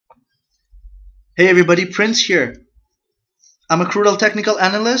Hey everybody, Prince here. I'm a crude oil technical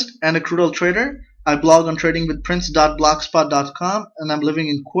analyst and a crude oil trader. I blog on tradingwithprince.blogspot.com and I'm living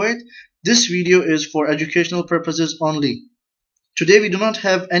in Kuwait. This video is for educational purposes only. Today we do not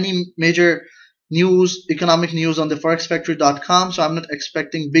have any major news, economic news on the forexfactory.com, so I'm not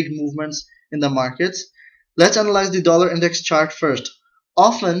expecting big movements in the markets. Let's analyze the dollar index chart first.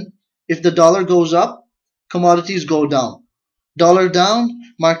 Often, if the dollar goes up, commodities go down. Dollar down,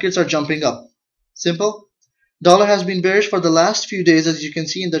 markets are jumping up. Simple. Dollar has been bearish for the last few days, as you can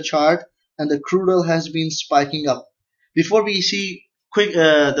see in the chart, and the crude oil has been spiking up. Before we see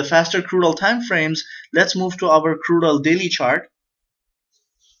the faster crude oil time frames, let's move to our crude oil daily chart.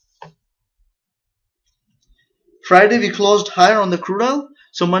 Friday we closed higher on the crude oil,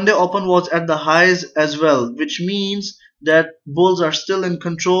 so Monday open was at the highs as well, which means that bulls are still in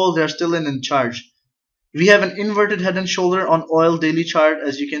control, they're still in charge. We have an inverted head and shoulder on oil daily chart,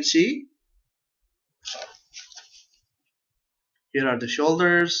 as you can see. Here are the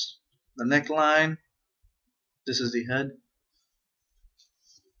shoulders, the neckline, this is the head.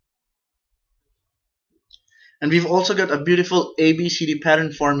 And we've also got a beautiful ABCD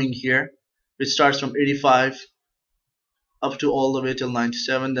pattern forming here, which starts from 85 up to all the way till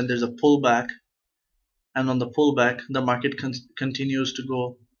 97. Then there's a pullback, and on the pullback the market continues to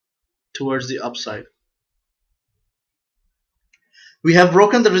go towards the upside. We have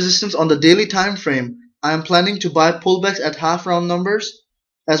broken the resistance on the daily time frame. I am planning to buy pullbacks at half round numbers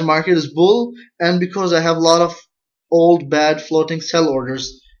as market is bull, and because I have a lot of old bad floating sell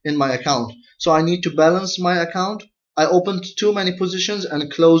orders in my account, so I need to balance my account. I opened too many positions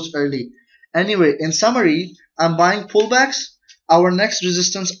and closed early. Anyway, in summary, I'm buying pullbacks. Our next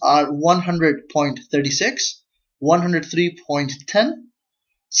resistance are 100.36, 103.10.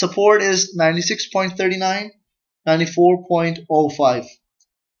 Support is 96.39, 94.05.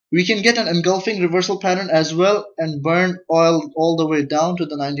 We can get an engulfing reversal pattern as well and burn oil all the way down to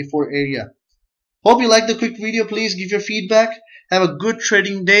the 94 area. Hope you liked the quick video. Please give your feedback. Have a good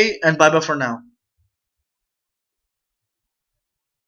trading day and bye bye for now.